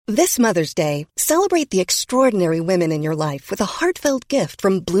This Mother's Day, celebrate the extraordinary women in your life with a heartfelt gift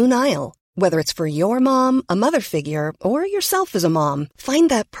from Blue Nile. Whether it's for your mom, a mother figure, or yourself as a mom, find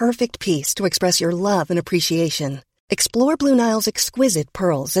that perfect piece to express your love and appreciation. Explore Blue Nile's exquisite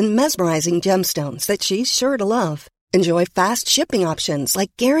pearls and mesmerizing gemstones that she's sure to love. Enjoy fast shipping options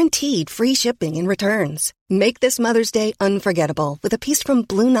like guaranteed free shipping and returns. Make this Mother's Day unforgettable with a piece from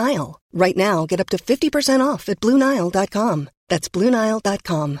Blue Nile. Right now, get up to 50% off at BlueNile.com. That's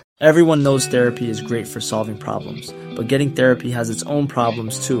BlueNile.com. Everyone knows therapy is great for solving problems, but getting therapy has its own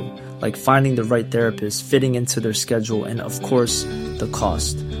problems too, like finding the right therapist, fitting into their schedule, and of course, the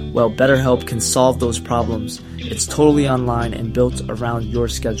cost. Well, BetterHelp can solve those problems. It's totally online and built around your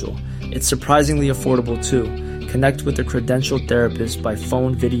schedule. It's surprisingly affordable too. Connect with a credentialed therapist by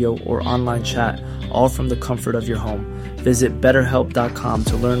phone, video, or online chat, all from the comfort of your home. Visit BetterHelp.com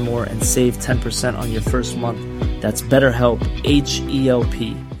to learn more and save 10% on your first month. That's BetterHelp,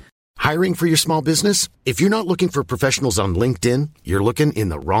 H-E-L-P. Hiring for your small business? If you're not looking for professionals on LinkedIn, you're looking in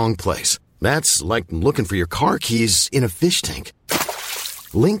the wrong place. That's like looking for your car keys in a fish tank.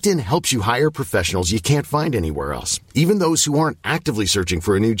 LinkedIn helps you hire professionals you can't find anywhere else, even those who aren't actively searching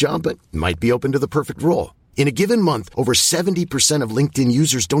for a new job but might be open to the perfect role. In a given month, over 70% of LinkedIn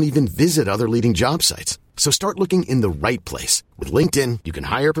users don't even visit other leading job sites. So start looking in the right place. With LinkedIn, you can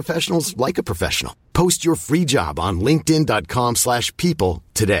hire professionals like a professional. Post your free job on linkedin.com/people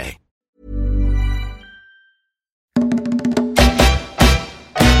today.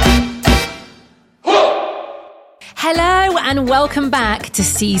 Hello and welcome back to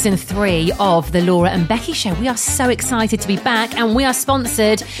season 3 of the Laura and Becky Show. We are so excited to be back, and we are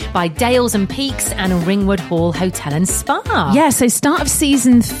sponsored by Dales and Peaks and Ringwood Hall Hotel and Spa. Yeah, so start of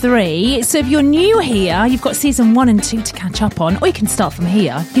season 3. So if you're new here, you've got season 1 and 2 to catch up on, or you can start from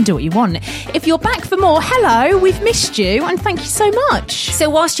here. You can do what you want. If you're back for more, hello, we've missed you, and thank you so much. So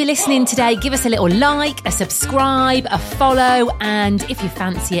whilst you're listening today, give us a little like, a subscribe, a follow, and if you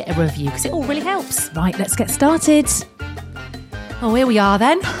fancy it, a review, because it all really helps. Right, let's get started. Oh, here we are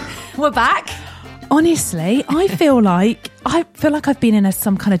then. We're back. Honestly, I feel like I've been in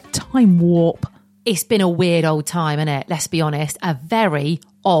some kind of time warp. It's been a weird old time, isn't it? Let's be honest. A very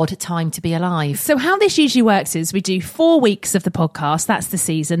odd time to be alive. So how this usually works is we do 4 weeks of the podcast. That's the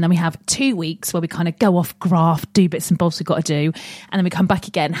season. Then we have 2 weeks where we kind of go off graft, do bits and bobs we've got to do, and then we come back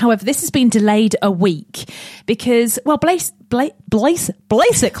again. However, this has been delayed a week because, well, basically,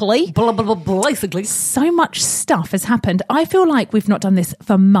 so much stuff has happened. I feel like we've not done this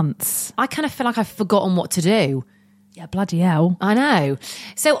for months. I kind of feel like I've forgotten what to do. Yeah, bloody hell. I know.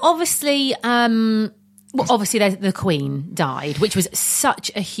 So obviously, the Queen died, which was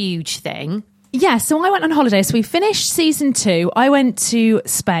such a huge thing. Yeah, so I went on holiday. So we finished season 2. I went to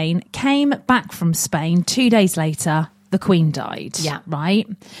Spain, came back from Spain. 2 days later, the Queen died. Yeah. Right?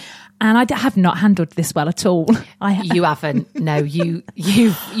 And I have not handled this well at all. You haven't. No,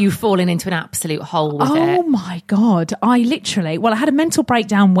 you've fallen into an absolute hole with it. Oh my God. I had a mental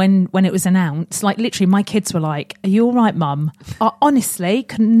breakdown when it was announced. Like literally my kids were like, "Are you all right, Mum?" I honestly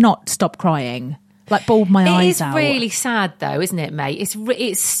could not stop crying. Like bawled my eyes out. It is really sad though, isn't it, mate?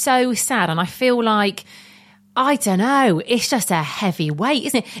 It's so sad, and I feel like, I don't know, it's just a heavy weight,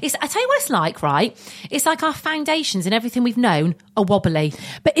 isn't it? I tell you what it's like, right? It's like our foundations and everything we've known are wobbly.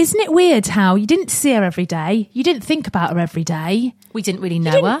 But isn't it weird how you didn't see her every day? You didn't think about her every day. We didn't really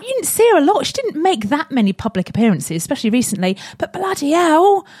know her. You didn't see her a lot. She didn't make that many public appearances, especially recently. But bloody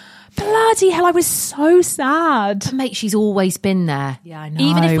hell, I was so sad. Mate, she's always been there. Yeah, I know.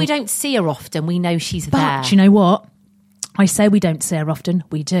 Even if we don't see her often, we know she's there. But you know what? I say we don't see her often.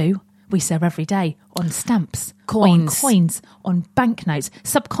 We do. We see her every day on stamps, coins, on banknotes.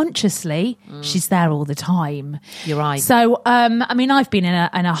 Subconsciously, she's there all the time. You're right. So, I've been in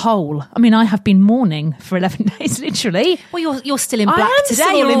a hole. I have been mourning for 11 days, literally. Well, you're still in black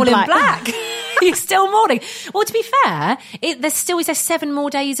today. You're all in black. You're still mourning. Well, to be fair, there's 7 more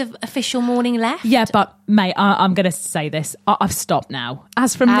days of official mourning left. Yeah, but mate, I'm going to say this. I've stopped now.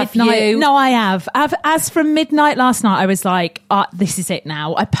 As from midnight. You? No, I have. As from midnight last night, I was like, this is it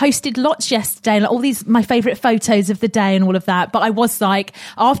now. I posted lots yesterday, like all these my favourite photos of the day and all of that. But I was like,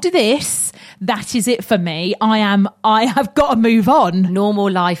 after this, that is it for me. I have got to move on.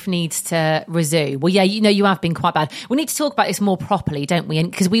 Normal life needs to resume. Well, yeah, you have been quite bad. We need to talk about this more properly, don't we? And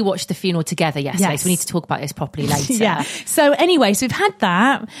because we watched the funeral together yesterday, Yes. so we need to talk about this properly later. Yeah. So anyway, so we've had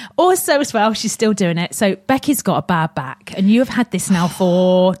that. Also as well, she's still doing it. So Becky's got a bad back, and you have had this now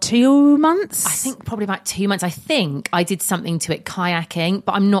for 2 months? I think probably about 2 months. I think I did something to it kayaking,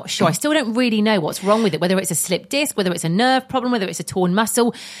 but I'm not sure. I still don't really know what's wrong with it, whether it's a slip disc, whether it's a nerve problem, whether it's a torn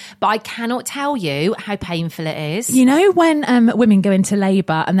muscle, but I cannot tell you how painful it is. You know when women go into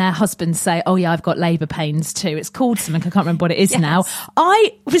labour and their husbands say, oh yeah, I've got labour pains too. It's called something, I can't remember what it is now.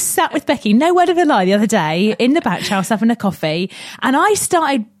 I was sat with Becky, no word of a lie, the other day in the batch house having a coffee, and I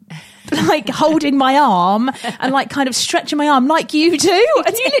started like holding my arm and like kind of stretching my arm like you do.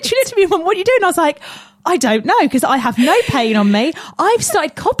 And you literally looked at me and went, what are you doing? And I was like, I don't know, because I have no pain on me. I've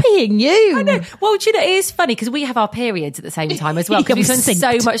started copying you. I know. Well, do you know, it is funny because we have our periods at the same time as well, because we've spent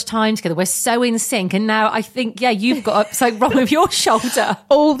so much time together. We're so in sync. And now I think, yeah, you've got something wrong with your shoulder.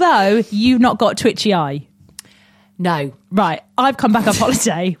 Although you've not got a twitchy eye. No. Right. I've come back off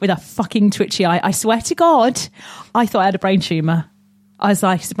holiday with a fucking twitchy eye. I swear to God, I thought I had a brain tumour. I was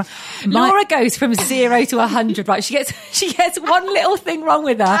like, Laura goes from 0 to 100, right? She gets one little thing wrong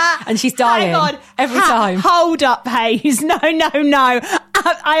with her and she's dying every time. Hold up, Hayes. No.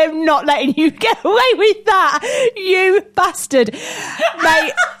 I am not letting you get away with that, you bastard.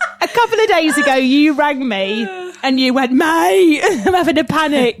 Mate, a couple of days ago, you rang me and you went, mate, I'm having a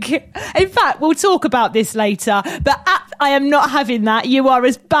panic. In fact, we'll talk about this later, but I am not having that. You are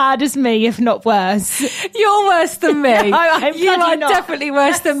as bad as me, if not worse. You're worse than me. No, you are definitely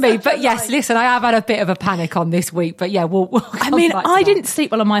worse than me. But yes, listen, I have had a bit of a panic on this week, but yeah, we'll I didn't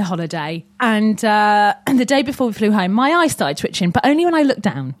sleep well on my holiday, and the day before we flew home, my eye started twitching, but only when I looked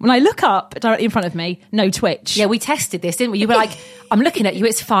down. When I look up directly in front of me, no twitch. Yeah, we tested this, didn't we? You were like, I'm looking at you,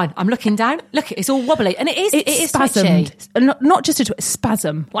 it's fine. I'm looking down, look, it's all wobbly. And it is spasmed. Not just a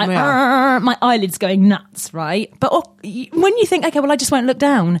spasm. Like, my eyelid's going nuts, right? But when you think, okay, well, I just won't look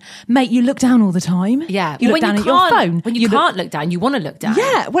down. Mate, you look down all the time. Yeah. You look down at your phone. When you can't look down, you want to look down.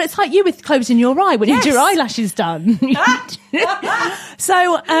 Yeah. Well, it's like you with closing your eye when you had your eyelashes done.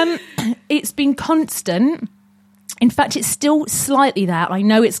 So it's been constant. In fact, it's still slightly there. I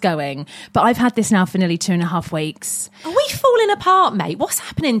know it's going, but I've had this now for nearly 2.5 weeks. Are we falling apart, mate? What's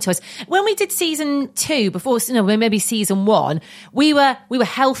happening to us? When we did season 2, before, maybe season 1, we were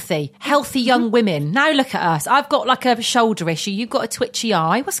healthy young women. Now look at us. I've got like a shoulder issue. You've got a twitchy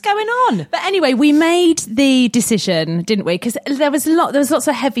eye. What's going on? But anyway, we made the decision, didn't we? Because there was lots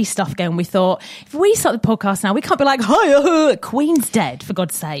of heavy stuff going. We thought, if we start the podcast now, we can't be like, hi, Queen's dead, for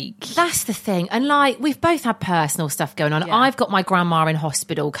God's sake. That's the thing. And like, we've both had personal stuff going on. Yeah. I've got my grandma in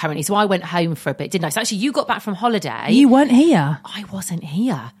hospital currently, so I went home for a bit, didn't I? So actually, you got back from holiday. You weren't here. I wasn't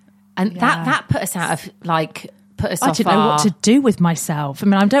here, and that put us out of put us. I didn't know what to do with myself. I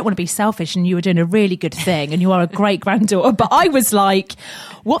mean, I don't want to be selfish, and you were doing a really good thing, and you are a great granddaughter. But I was like,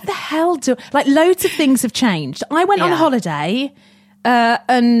 what the hell like, loads of things have changed. I went on holiday.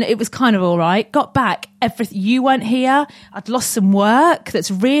 And it was kind of all right. Got back, you weren't here. I'd lost some work that's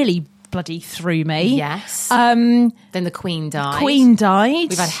really bloody threw me. Yes. Then the Queen died.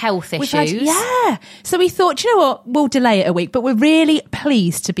 We've had health issues. So we thought, do you know what? We'll delay it a week, but we're really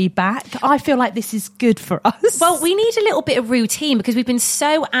pleased to be back. I feel like this is good for us. Well, we need a little bit of routine because we've been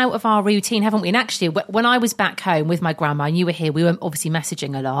so out of our routine, haven't we? And actually, when I was back home with my grandma and you were here, we were obviously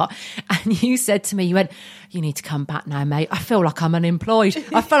messaging a lot. And you said to me, you went, you need to come back now, mate. I feel like I'm unemployed.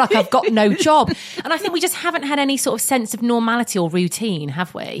 I feel like I've got no job. And I think we just haven't had any sort of sense of normality or routine,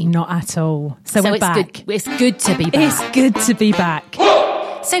 have we? Not at all. So we're back. It's good to be back. It's good to be back.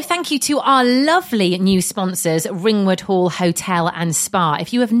 So thank you to our lovely new sponsors, Ringwood Hall Hotel and Spa.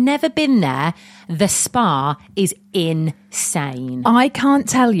 If you have never been there, the spa is insane. I can't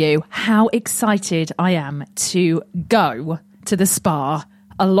tell you how excited I am to go to the spa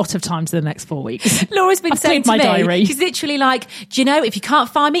a lot of times in the next 4 weeks. Laura's been saying to me, diary. She's literally like, do you know, if you can't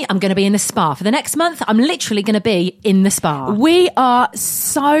find me, I'm going to be in the spa. For the next month, I'm literally going to be in the spa. We are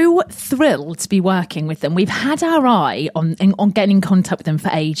so thrilled to be working with them. We've had our eye on getting in contact with them for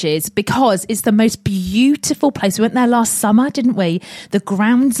ages because it's the most beautiful place. We went there last summer, didn't we? The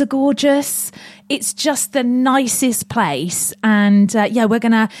grounds are gorgeous. It's just the nicest place, and we're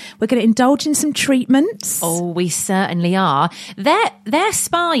gonna indulge in some treatments. Oh, we certainly are. Their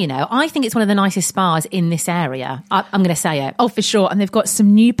spa, you know, I think it's one of the nicest spas in this area. I'm going to say it. Oh, for sure. And they've got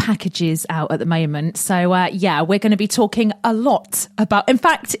some new packages out at the moment. So we're going to be talking a lot about. In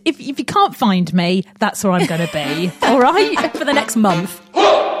fact, if you can't find me, that's where I'm going to be. All right, for the next month.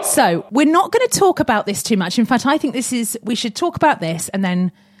 So we're not going to talk about this too much. In fact, I think we should talk about this and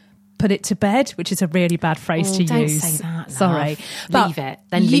then put it to bed, which is a really bad phrase to don't use. Say that, love. Sorry. Leave it.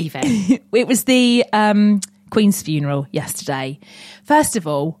 Then leave it. It was the Queen's funeral yesterday. First of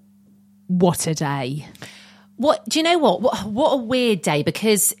all, what a day. What do you know? What a weird day,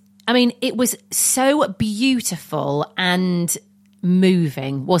 because I mean, it was so beautiful and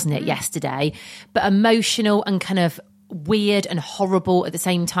moving, wasn't it, yesterday? But emotional and kind of weird and horrible at the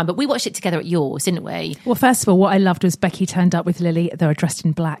same time. But we watched it together at yours, didn't we? Well, first of all, what I loved was Becky turned up with Lily. They were dressed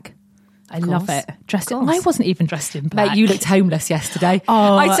in black. I love it. I wasn't even dressed in black. Mate, you looked homeless yesterday.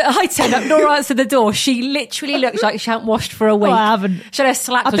 Oh. I turned up, Nora answered the door. She literally looked like she hadn't washed for a week. Oh, I haven't. She had a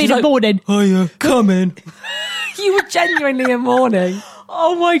slap. I've been in mourning. Oh yeah, come in. You were genuinely in mourning.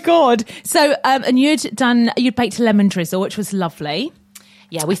 Oh my God. So, and you'd baked a lemon drizzle, which was lovely.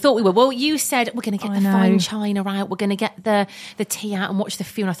 Yeah, we thought we were. Well, you said we're going to get the fine china out. We're going to get the tea out and watch the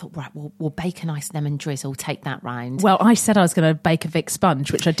funeral. I thought, right, we'll bake a nice lemon drizzle, take that round. Well, I said I was going to bake a Vic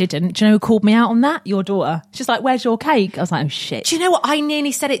sponge, which I didn't. Do you know who called me out on that? Your daughter. She's like, where's your cake? I was like, oh, shit. Do you know what? I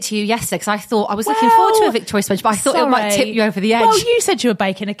nearly said it to you yesterday because I thought I was looking forward to a Victoria sponge, but I thought it might tip you over the edge. Well, you said you were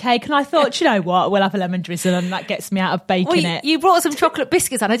baking a cake, and I thought, do you know what? We'll have a lemon drizzle, and that gets me out of baking it. You brought some chocolate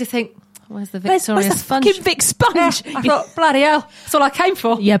biscuits, and I just think, where's the Victoria where's the sponge? fucking Vic sponge? Yeah, I thought, bloody hell, that's all I came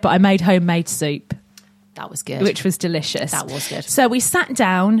for. Yeah, but I made homemade soup. That was good. Which was delicious. That was good. So we sat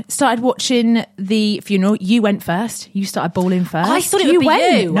down, started watching the funeral. You went first. You started bawling first. I thought it would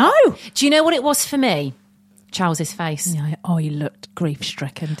be you. No. Do you know what it was for me? Charles's face. Yeah, oh, he looked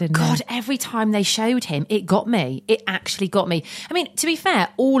grief-stricken, didn't he? God, every time they showed him, it got me. It actually got me. I mean, to be fair,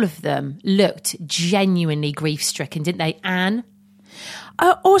 all of them looked genuinely grief-stricken, didn't they? Anne?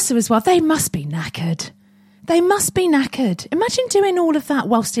 Also, as well, they must be knackered. They must be knackered. Imagine doing all of that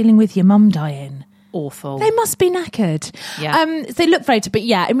whilst dealing with your mum dying. Awful. They must be knackered. Yeah. They look very, but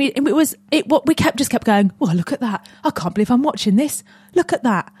yeah, I mean, what we kept going, oh, look at that. I can't believe I'm watching this. Look at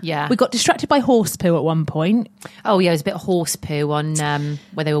that. Yeah. We got distracted by horse poo at one point. Oh, yeah, there was a bit of horse poo on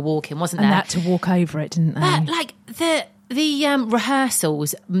where they were walking, wasn't and there? And they had to walk over it, didn't they? Like the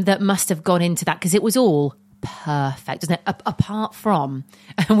rehearsals that must have gone into that, because it was all perfect, wasn't it? Apart from,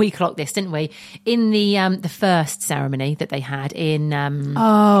 and we clocked this, didn't we? In the first ceremony that they had in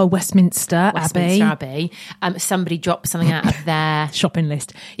Westminster Abbey, somebody dropped something out of their shopping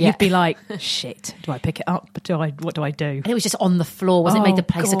list. Yeah. You'd be like, shit, do I pick it up? What do I do? And it was just on the floor, wasn't it? Made the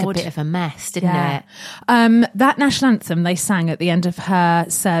place look a bit of a mess, didn't it? That national anthem they sang at the end of her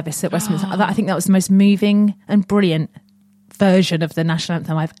service at Westminster, I think that was the most moving and brilliant version of the national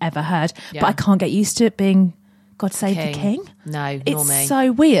anthem I've ever heard. Yeah. But I can't get used to it being God Save the King. No, nor me. It's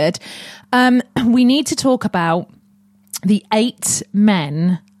so weird. We need to talk about the 8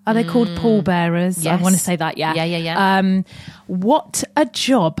 men. Are they called pallbearers? Yes. I want to say that, yeah. Yeah. What a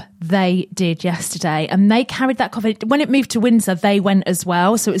job they did yesterday. And they carried that coffin. When it moved to Windsor, they went as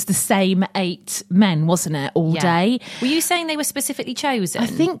well. So it was the same 8 men, wasn't it, all day? Were you saying they were specifically chosen? I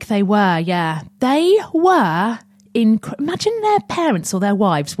think they were, yeah. They were... Imagine their parents or their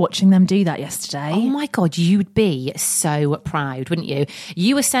wives watching them do that yesterday. Oh my God, you'd be so proud, wouldn't you?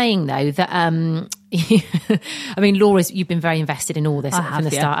 You were saying though that I mean, you've been very invested in all this from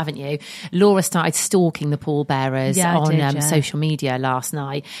the start, haven't you? Laura started stalking the pallbearers on social media last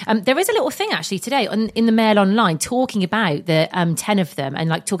night. There is a little thing actually today in the Mail Online talking about the 10 of them and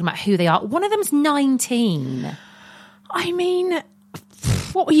like talking about who they are. One of them's 19. I mean,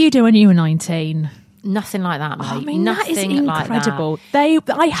 what were you doing when you were 19? Nothing like that, mate. I mean, Nothing that is incredible. Like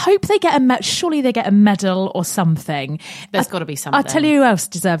that. I hope they get surely they get a medal or something. There's got to be something. I'll tell you who else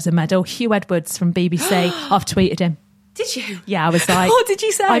deserves a medal. Hugh Edwards from BBC. I've tweeted him. Did you? Yeah, I was like... What did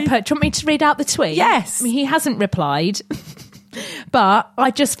you say? Do you want me to read out the tweet? Yes. I mean, he hasn't replied. But I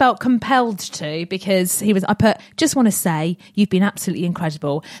just felt compelled to because just want to say you've been absolutely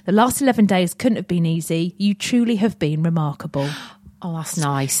incredible. The last 11 days couldn't have been easy. You truly have been remarkable. Oh, that's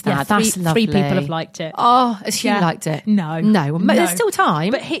nice. Yeah, that's lovely. 3 people have liked it. Oh, has Hugh liked it? No. There's still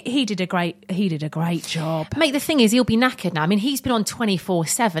time. But he did a great job. Mate, the thing is, he'll be knackered now. I mean, he's been on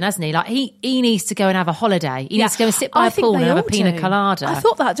 24/7, hasn't he? Like he needs to go and have a holiday. He needs to go and sit by a pool and have a pina colada. I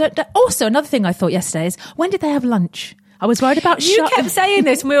thought that. Also, another thing I thought yesterday is when did they have lunch? I was worried about... You kept saying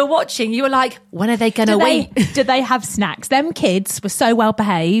this when we were watching. You were like, when are they going to eat? Did they have snacks? Them kids were so well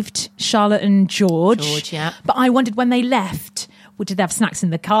behaved, Charlotte and George. George, yeah. But I wondered when they left... Did they have snacks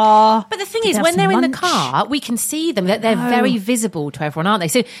in the car? But the thing is, when they're in the car, we can see them. They're very visible to everyone, aren't they?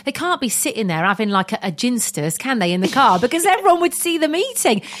 So they can't be sitting there having like a ginsters, can they, in the car? Because everyone would see them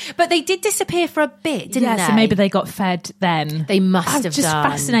eating. But they did disappear for a bit, didn't they? So maybe they got fed then. They must have done. I'm just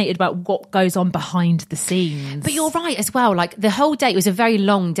fascinated about what goes on behind the scenes. But you're right as well. Like the whole day, it was a very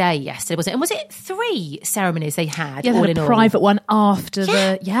long day yesterday, wasn't it? And was it 3 ceremonies they had? Yeah, they had a private one after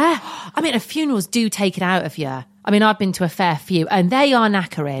the... Yeah. I mean, funerals do take it out of you. I mean, I've been to a fair few and they are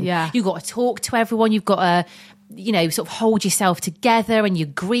knackering. Yeah. You've got to talk to everyone. You've got to sort of hold yourself together, and you're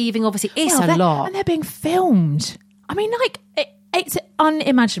grieving. Obviously, it's a lot, and they're being filmed. I mean, it's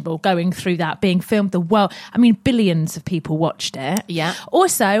unimaginable going through that, being filmed. The world, I mean, billions of people watched it. Yeah.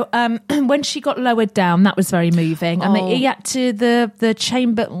 Also, when she got lowered down, that was very moving. And he had to the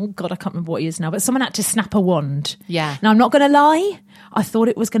chamber. Oh God, I can't remember what he is now. But someone had to snap a wand. Yeah. Now I'm not going to lie. I thought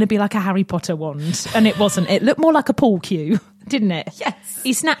it was going to be like a Harry Potter wand, and it wasn't. It looked more like a pool cue, didn't it? Yes.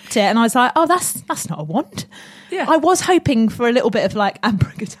 He snapped it, and I was like, "Oh, that's not a wand." Yeah. I was hoping for a little bit of like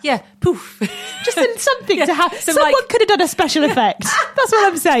abracadabra. Yeah, poof. Just something to have. Someone could have done a special effect. That's what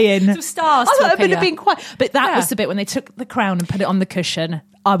I'm saying. Some stars. I thought it would have been quite. But that was the bit when they took the crown and put it on the cushion.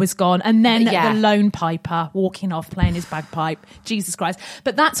 I was gone. And then the lone piper walking off, playing his bagpipe. Jesus Christ.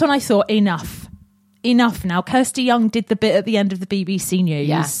 But that's when I thought, enough now. Kirsty Young did the bit at the end of the BBC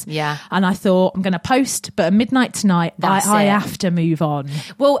News. Yeah. And I thought, I'm going to post, but at midnight tonight, I have to move on.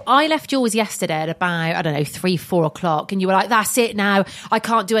 Well, I left yours yesterday at about, 3-4 o'clock, and you were like, that's it now. I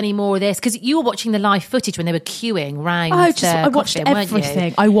can't do any more of this. Because you were watching the live footage when they were queuing round I watched coffin,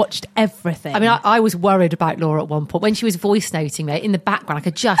 everything. I watched everything. I mean, I was worried about Laura at one point. When she was voice noting me in the background, I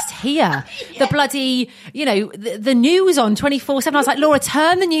could just hear the bloody, the news on 24/7. I was like, Laura,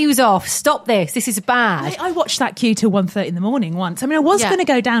 turn the news off. Stop this. This is bad. I watched that queue till 1:30 in the morning once. I mean, I was going to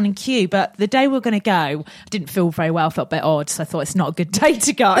go down and queue, but the day we were going to go, I didn't feel very well, felt a bit odd, so I thought it's not a good day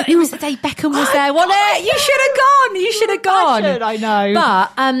to go. But it was the day Beckham was there, wasn't it? You should have gone. I know.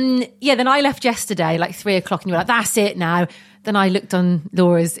 But, then I left yesterday, like 3 o'clock, and you were like, that's it now. Then I looked on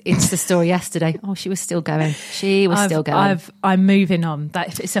Laura's Insta story yesterday. Oh, she was still going. I'm moving on.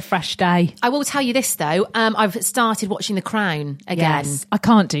 It's a fresh day. I will tell you this, though. I've started watching The Crown again. Yes. I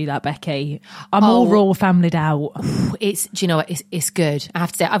can't do that, Becky. I'm all royal familyed out. Do you know what? It's good. I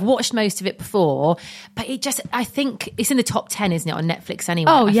have to say, I've watched most of it before, but I think it's in the top 10, isn't it, on Netflix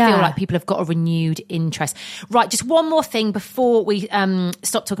anyway? Oh, yeah. I feel like people have got a renewed interest. Right, just one more thing before we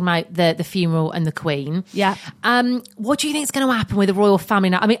stop talking about the funeral and the Queen. Yeah. What do you think is going to happen with the royal family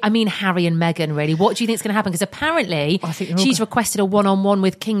now? I mean Harry and Meghan, really. What do you think is going to happen? Because apparently she's requested a one-on-one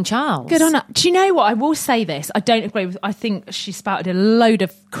with King Charles. Good on her. Do you know what? I will say this. I don't agree with. I think she spouted a load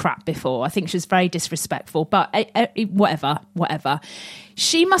of crap before. I think she was very disrespectful. But whatever.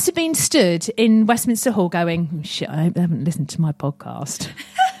 She must have been stood in Westminster Hall going, shit, I hope they haven't listened to my podcast.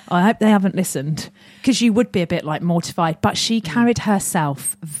 I hope they haven't listened. Because you would be a bit like mortified. But she carried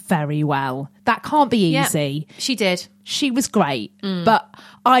herself very well. That can't be easy. Yeah, she did. She was great. But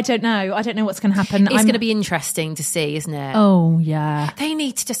I don't know. I don't know what's going to happen. It's going to be interesting to see, isn't it? Oh, yeah. They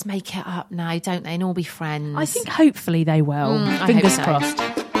need to just make it up now, don't they? And all be friends. I think hopefully they will. Fingers crossed.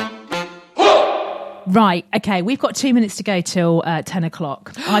 Right, okay, we've got 2 minutes to go till 10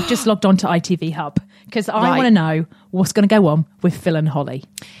 o'clock. I've just logged on to ITV Hub because I want to know what's going to go on with Phil and Holly.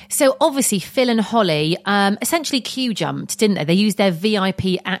 So obviously Phil and Holly essentially queue jumped, didn't they? They used their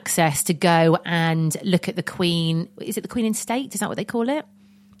VIP access to go and look at the Queen. Is it the Queen in State? Is that what they call it?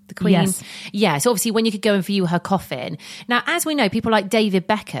 The Queen. Yes. Yeah, so obviously when you could go and view her coffin. Now, as we know, people like David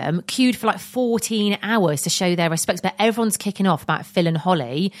Beckham queued for like 14 hours to show their respects, but everyone's kicking off about Phil and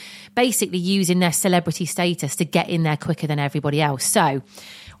Holly basically using their celebrity status to get in there quicker than everybody else. So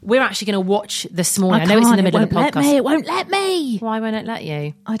we're actually going to watch this morning. I know it's in the middle of the podcast. It won't let me. Why won't it let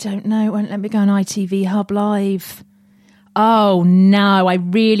you? I don't know. It won't let me go on ITV Hub Live. Oh, no, I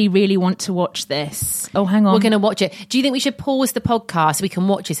really, really want to watch this. Oh, hang on. We're going to watch it. Do you think we should pause the podcast so we can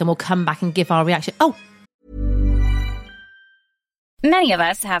watch this and we'll come back and give our reaction? Oh. Many of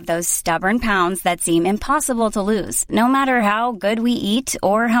us have those stubborn pounds that seem impossible to lose, no matter how good we eat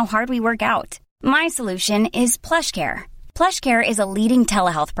or how hard we work out. My solution is PlushCare. PlushCare is a leading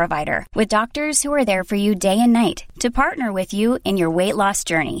telehealth provider with doctors who are there for you day and night to partner with you in your weight loss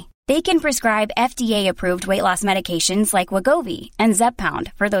journey. They can prescribe FDA-approved weight loss medications like Wegovy and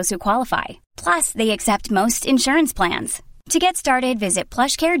Zepbound for those who qualify. Plus, they accept most insurance plans. To get started, visit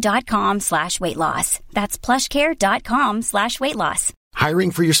plushcare.com/weightloss. That's plushcare.com/weightloss.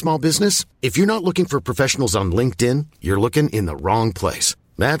 Hiring for your small business? If you're not looking for professionals on LinkedIn, you're looking in the wrong place.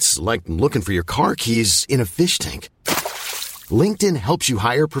 That's like looking for your car keys in a fish tank. LinkedIn helps you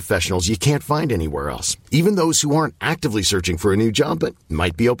hire professionals you can't find anywhere else, even those who aren't actively searching for a new job but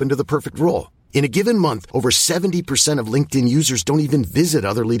might be open to the perfect role. In a given month, over 70% of LinkedIn users don't even visit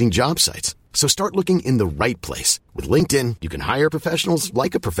other leading job sites. So start looking in the right place. With LinkedIn, you can hire professionals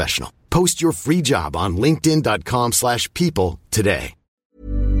like a professional. Post your free job on linkedin.com/people today.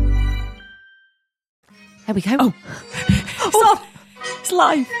 There we go. Oh, it's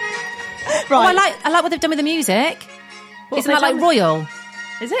live. Right. Oh, I like what they've done with the music. Isn't that like royal?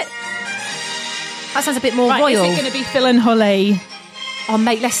 Is it? That sounds a bit more right, royal. Is it going to be Phil and Holly? Oh,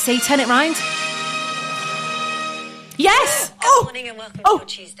 mate, let's see. Turn it round. Yes. Good morning and welcome to your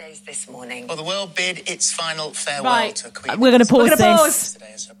Tuesdays this morning. Well, the world bid its final farewell to Queen. We're going to pause this.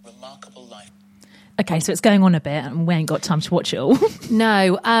 Today is a remarkable life. Okay, so it's going on a bit and we ain't got time to watch it all.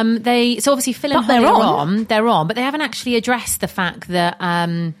 No, so obviously Phil and But they're Holly they're on, but they haven't actually addressed the fact that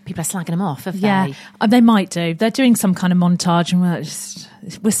people are slagging them off, have they? They might do. They're doing some kind of montage and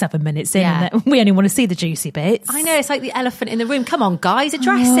we're 7 minutes in and we only want to see the juicy bits. I know, it's like the elephant in the room. Come on, guys,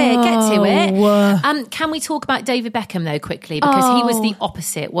 address it, get to it. Can we talk about David Beckham, though, quickly? Because he was the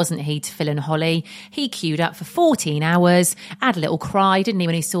opposite, wasn't he, to Phil and Holly? He queued up for 14 hours, had a little cry, didn't he,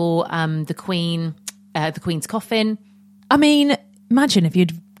 when he saw the Queen's coffin. I mean, imagine if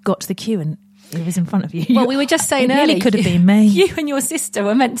you'd got to the queue and it was in front of you. Well, we were just saying earlier. It could have been me. You and your sister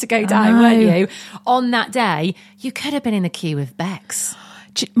were meant to go down, weren't you? On that day, you could have been in the queue with Bex.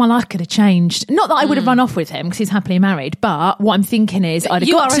 My life could have changed. Not that I would have run off with him because he's happily married, but what I'm thinking is I'd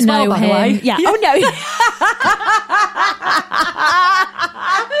have got to know him. By the way. Yeah. Oh no.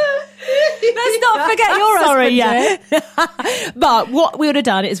 Let's not forget your husband. But what we would have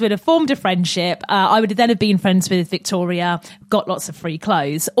done is we'd have formed a friendship. I would then have been friends with Victoria, got lots of free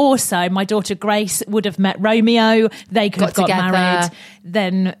clothes. Also, my daughter Grace would have met Romeo. They could have got married.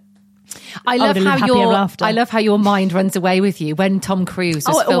 Then I love how your mind runs away with you when Tom Cruise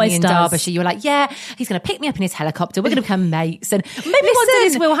was filming in Derbyshire. You were like, yeah, he's going to pick me up in his helicopter. We're going to become mates, and maybe one day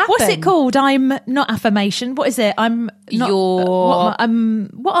this will happen. What's it called? I'm not affirmation. What is it? I'm not.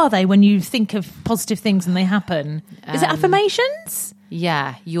 What are they when you think of positive things and they happen? Is it affirmations?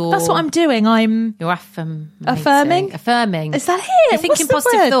 Yeah, that's what I'm doing. You're affirming. Is that it? You're thinking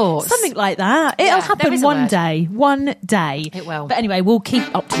positive thoughts. Something like that. It'll happen one day. One day. It will. But anyway, we'll keep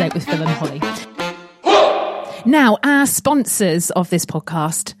up to date with Phil and Holly. Now, our sponsors of this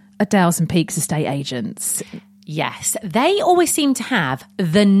podcast are Dales and Peaks Estate Agents. Yes, they always seem to have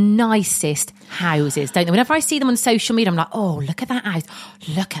the nicest houses, don't they? Whenever I see them on social media, I'm like, oh, look at that house.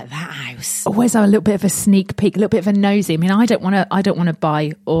 Look at that house. Always have a little bit of a sneak peek, a little bit of a nosy. I mean, I don't want to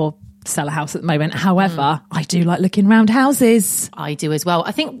buy or sell a house at the moment. However, I do like looking around houses. I do as well.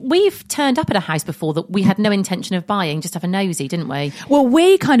 I think we've turned up at a house before that we had no intention of buying, just have a nosy, didn't we? Well,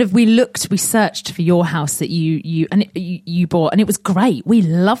 we searched for your house that you bought, and it was great. We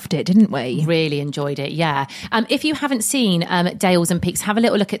loved it, didn't we? Really enjoyed it, yeah. If you haven't seen Dales and Peaks, have a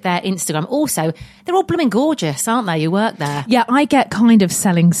little look at their Instagram. Also, they're all blooming gorgeous, aren't they? You work there. Yeah, I get kind of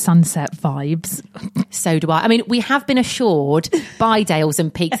Selling Sunset vibes. So do I. I mean, we have been assured by Dales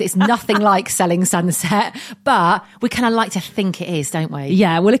and Peaks it's nothing like Selling Sunset, but we kind of like to think it is, don't we?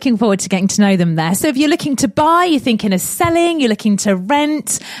 Yeah, we're looking forward to getting to know them there. So if you're looking to buy, you're thinking of selling, you're looking to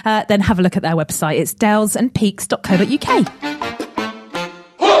rent, then have a look at their website. It's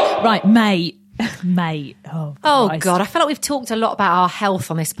dalesandpeaks.co.uk. Right, mate. Oh God, I feel like we've talked a lot about our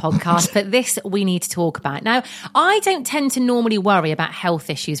health on this podcast, but this we need to talk about. Now, I don't tend to normally worry about health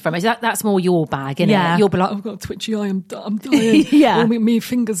issues from it. That's more your bag, isn't it? You'll be like, I've got a twitchy eye, I'm dying. Yeah. My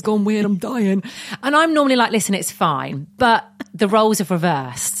finger's gone weird, I'm dying. And I'm normally like, listen, it's fine. But the roles have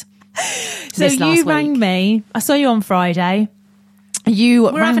reversed. So you rang me. I saw you on Friday.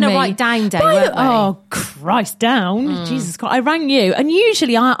 We're having a right down day, weren't we? Oh, Christ, down. Jesus Christ. I rang you. And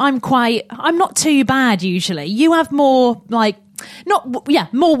usually I'm not too bad usually. You have more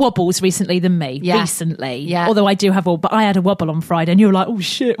more wobbles recently than me. Recently. Yeah. Although I do have but I had a wobble on Friday and you were like, oh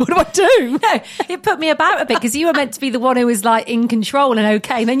shit, what do I do? No, it put me about a bit because you were meant to be the one who was like in control and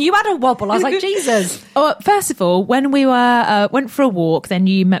okay. And then you had a wobble. I was like, Jesus. Oh, first of all, when we went for a walk, then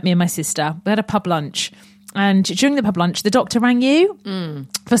you met me and my sister. We had a pub lunch. And during the pub lunch, the doctor rang you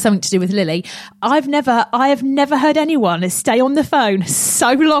for something to do with Lily. I have never heard anyone stay on the phone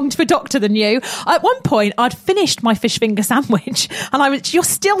so long to a doctor than you. At one point, I'd finished my fish finger sandwich and you're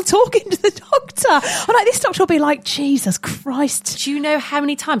still talking to the doctor. I'm like, this doctor will be like, Jesus Christ. Do you know how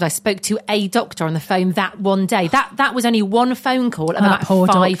many times I spoke to a doctor on the phone that one day? That was only one phone call and about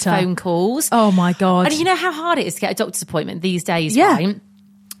 5 phone calls. Oh my God. And you know how hard it is to get a doctor's appointment these days, yeah. Right?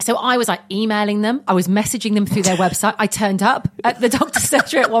 So I was like emailing them. I was messaging them through their website. I turned up at the doctor's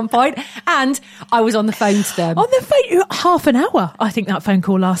surgery at one point and I was on the phone to them. On the phone? Half an hour, I think that phone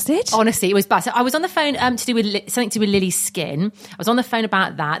call lasted. Honestly, it was bad. So I was on the phone to do with something to do with Lily's skin. I was on the phone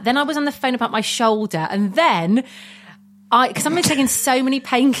about that. Then I was on the phone about my shoulder. And then because I've been taking so many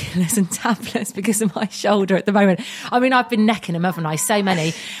painkillers and tablets because of my shoulder at the moment. I mean, I've been necking them, haven't I? So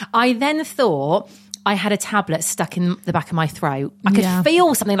many. I then thought I had a tablet stuck in the back of my throat. I could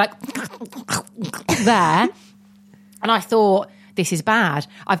feel something like there. And I thought, this is bad.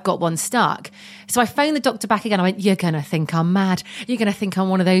 I've got one stuck. So I phoned the doctor back again. I went, you're going to think I'm mad. You're going to think I'm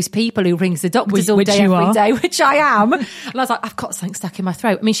one of those people who rings the doctors all day, every day, which I am. And I was like, I've got something stuck in my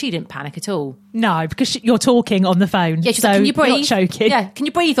throat. I mean, she didn't panic at all. No, because you're talking on the phone. Yeah, she's so like, can you breathe? You're not choking. Yeah, can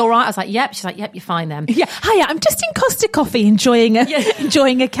you breathe all right? I was like, yep. She's like, yep, you're fine then. Yeah, hiya, I'm just in Costa Coffee enjoying a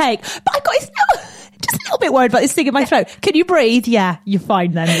cake. But I got just a little bit worried about this thing in my throat. Can you breathe? Yeah, you're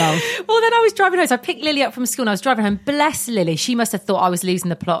fine then, love. Well, then I was driving home. So I picked Lily up from school and I was driving home. Bless Lily. She must have thought I was losing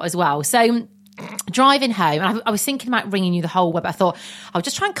the plot as well. So driving home, and I was thinking about ringing you the whole way, but I thought I'll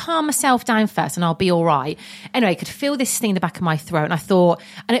just try and calm myself down first and I'll be all right. Anyway, I could feel this thing in the back of my throat and I thought,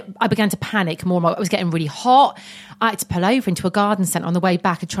 I began to panic more and more. It was getting really hot. I had to pull over into a garden centre on the way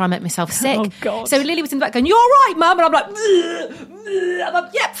back and try and make myself sick. Oh, God. So Lily was in the back going, you're all right, Mum? And I'm like, I'm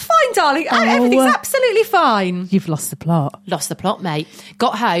like, yep, fine, darling. Everything's absolutely fine. You've lost the plot. Lost the plot, mate.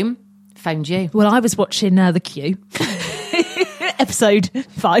 Got home, phoned you. Well, I was watching The Q, episode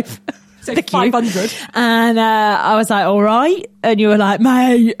 5. So the 500. And I was like, all right. And you were like,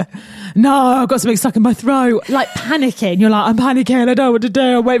 mate, no, I've got something stuck in my throat. Like panicking. You're like, I'm panicking. I don't know what to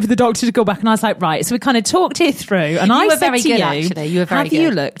do. I'm waiting for the doctor to go back. And I was like, right. So we kind of talked it through. And I said to you, actually. You were very good. Have you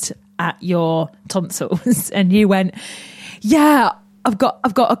looked at your tonsils? And you went, yeah, I've got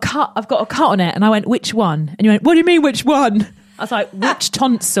a cut on it. And I went, which one? And you went, what do you mean, which one? I was like, which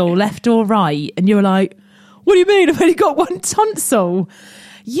tonsil, left or right? And you were like, what do you mean? I've only got one tonsil.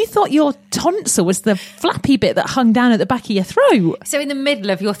 You thought your tonsil was the flappy bit that hung down at the back of your throat. So in the middle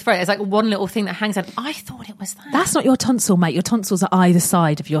of your throat, there's like one little thing that hangs out. I thought it was that. That's not your tonsil, mate. Your tonsils are either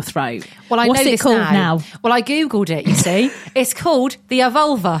side of your throat. Well, I What's know it this called now. now? Well, I Googled it, you see. It's called the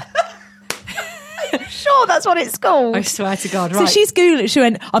vulva. Sure, that's what it's called. I swear to God, right. So she's Googling it. She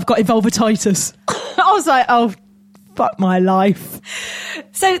went, I've got Uvulitis. I was like, oh, fuck my life.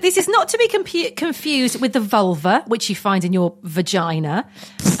 So this is not to be confused with the vulva, which you find in your vagina.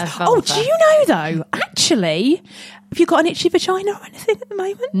 Oh, do you know though? Actually, have you got an itchy vagina or anything at the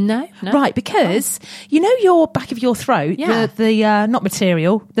moment? No. Right, because you know your back of your throat, the not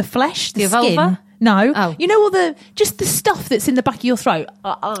material, the flesh, the skin. Vulva? No. Oh. You know all the stuff that's in the back of your throat.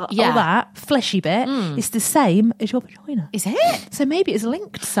 All that fleshy bit is the same as your vagina. Is it? So maybe it's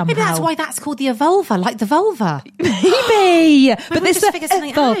linked somehow. Maybe that's why that's called the vulva, like the vulva. Maybe. But there's just figure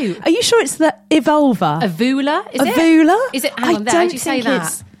something out. Are you sure it's the Evulva? Avula? Is it? Avula? Is it? Hang on, there. How do you say that?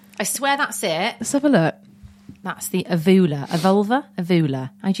 It's... I swear that's it. Let's have a look. That's the avula. A vulva? Avula.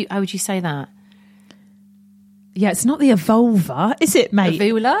 How would you say that? Yeah, it's not the Evulva, is it, mate?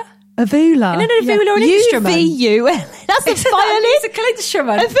 Avula? Avula. Isn't an avula an instrument? U-V-U. That's a violin. Musical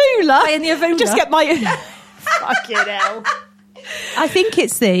instrument. Avula. Playing the avula. Just get my... Fucking hell. I think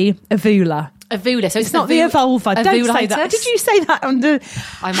it's the Avula. Avula. So it's not the Evulva. Don't say that. Did you say that on the...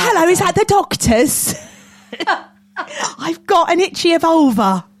 Hello, is that the doctor's? I've got an itchy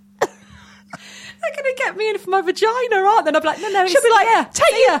Evulva. They're going to get me in for my vagina, aren't they? And I'll be like, no, she'll be like,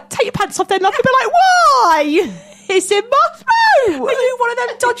 take your pants off then. I'll be like, why? It's in my throat. Are you one of them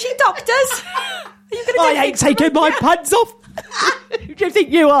dodgy doctors? I ain't taking my pants off. Who do you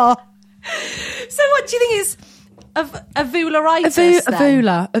think you are? So what do you think is avularitis?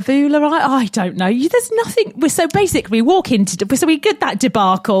 Avula. I don't know. There's nothing. So basically, we walk into. So we get that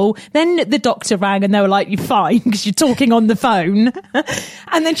debacle. Then the doctor rang and they were like, "You're fine because you're talking on the phone."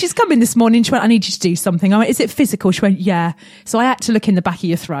 And then she's come in this morning. She went, "I need you to do something." I went, "Is it physical?" She went, "Yeah." So I had to look in the back of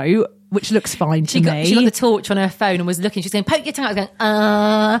your throat, which looks fine to me. She got the torch on her phone and was looking. She was going, "Poke your tongue out." I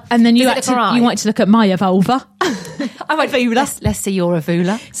was going, And then you wanted to look at my vulva. I went, let's see your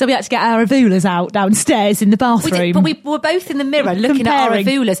avula. So we had to get our avulas out downstairs in the bathroom. But we were both in the mirror looking at our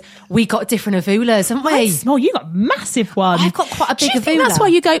avulas. We got different avulas, haven't we? Small. You got a massive one. I've got quite a big avula. Think that's why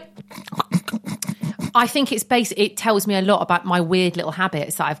you go... I think it's it tells me a lot about my weird little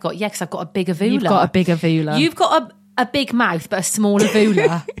habits that I've got. Yeah, because I've got a big avula. You've got a big avula. You've got a big mouth but a small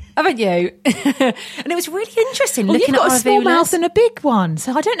avula, haven't you? And it was really interesting looking at our avulas. You've got a small mouth and a big one,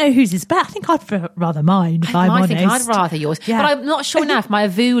 so I don't know whose is better. I think I'd rather mine, if I'm honest. I think I'd rather yours. Yeah. But I'm not sure now if my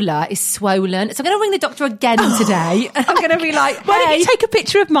avula is swollen. So I'm going to ring the doctor again today. And I'm going to be like, why don't you take a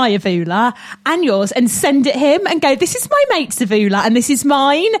picture of my avula and yours and send it him and go, this is my mate's avula and this is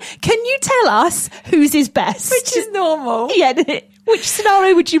mine. Can you tell us whose is best? Which is normal. Yeah. Which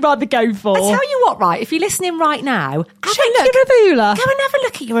scenario would you rather go for? I tell you what, right, if you're listening right now, check your avula. Go and have a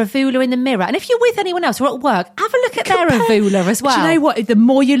look at your avula in the mirror. And if you're with anyone else or at work, have a look at their avula as well. Do you know what? The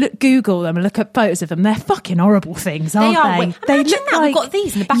more you Google them and look at photos of them, they're fucking horrible things, aren't they? They look that. We've got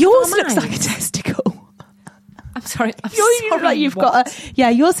these in the back yours of our looks like a testicle. I'm sorry. Yours like you've got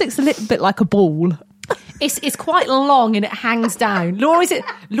yours looks a little bit like a ball. It's quite long and it hangs down. Laura's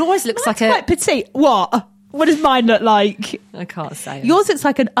looks like quite petite. What? What does mine look like? I can't say. Yours looks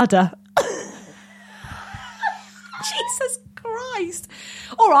like an udder. Jesus Christ.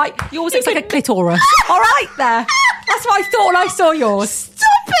 All right, yours looks like a clitoris. All right, there. That's what I thought when I saw yours.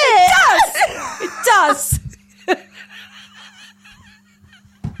 Stop it! It does.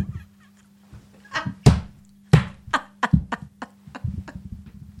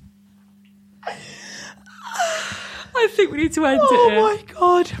 I think we need to end it here. Oh my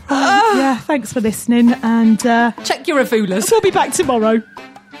God. Right. Yeah, thanks for listening, and check your Uvulitis. We'll be back tomorrow.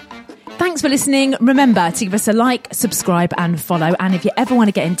 Thanks for listening. Remember to give us a like, subscribe and follow. And if you ever want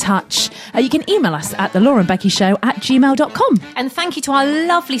to get in touch, you can email us at thelaurenbeckyshow@gmail.com. And thank you to our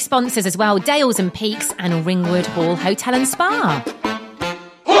lovely sponsors as well, Dales and Peaks and Ringwood Hall Hotel and Spa.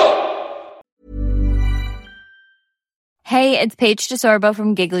 Hey, it's Paige DeSorbo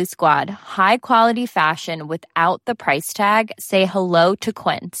from Giggly Squad. High quality fashion without the price tag. Say hello to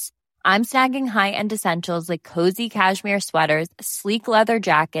Quince. I'm snagging high-end essentials like cozy cashmere sweaters, sleek leather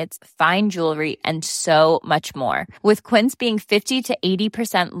jackets, fine jewelry, and so much more. With Quince being 50 to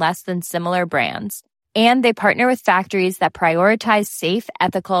 80% less than similar brands. And they partner with factories that prioritize safe,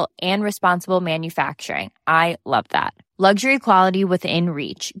 ethical, and responsible manufacturing. I love that. Luxury quality within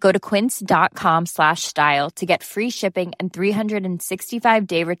reach. Go to quince.com/style to get free shipping and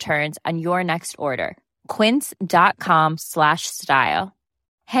 365-day returns on your next order. Quince.com/style.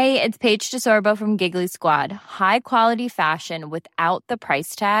 Hey, it's Paige DeSorbo from Giggly Squad. High quality fashion without the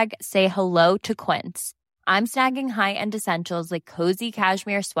price tag. Say hello to Quince. I'm snagging high-end essentials like cozy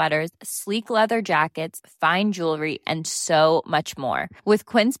cashmere sweaters, sleek leather jackets, fine jewelry, and so much more. With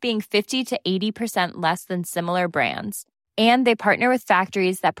Quince being 50 to 80% less than similar brands. And they partner with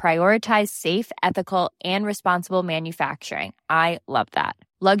factories that prioritize safe, ethical, and responsible manufacturing. I love that.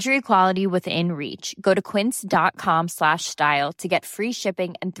 Luxury quality within reach. Go to quince.com/style to get free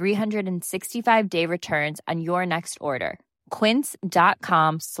shipping and 365-day returns on your next order.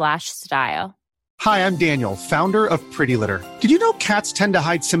 Quince.com/style. Hi, I'm Daniel, founder of Pretty Litter. Did you know cats tend to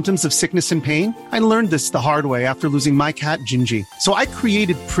hide symptoms of sickness and pain? I learned this the hard way after losing my cat, Gingy. So I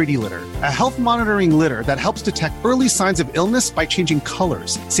created Pretty Litter, a health monitoring litter that helps detect early signs of illness by changing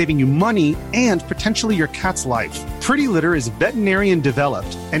colors, saving you money and potentially your cat's life. Pretty Litter is veterinarian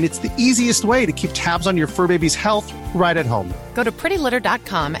developed, and it's the easiest way to keep tabs on your fur baby's health right at home. Go to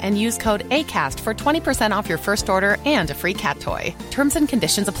prettylitter.com and use code ACAST for 20% off your first order and a free cat toy. Terms and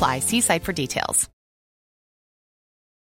conditions apply. See site for details.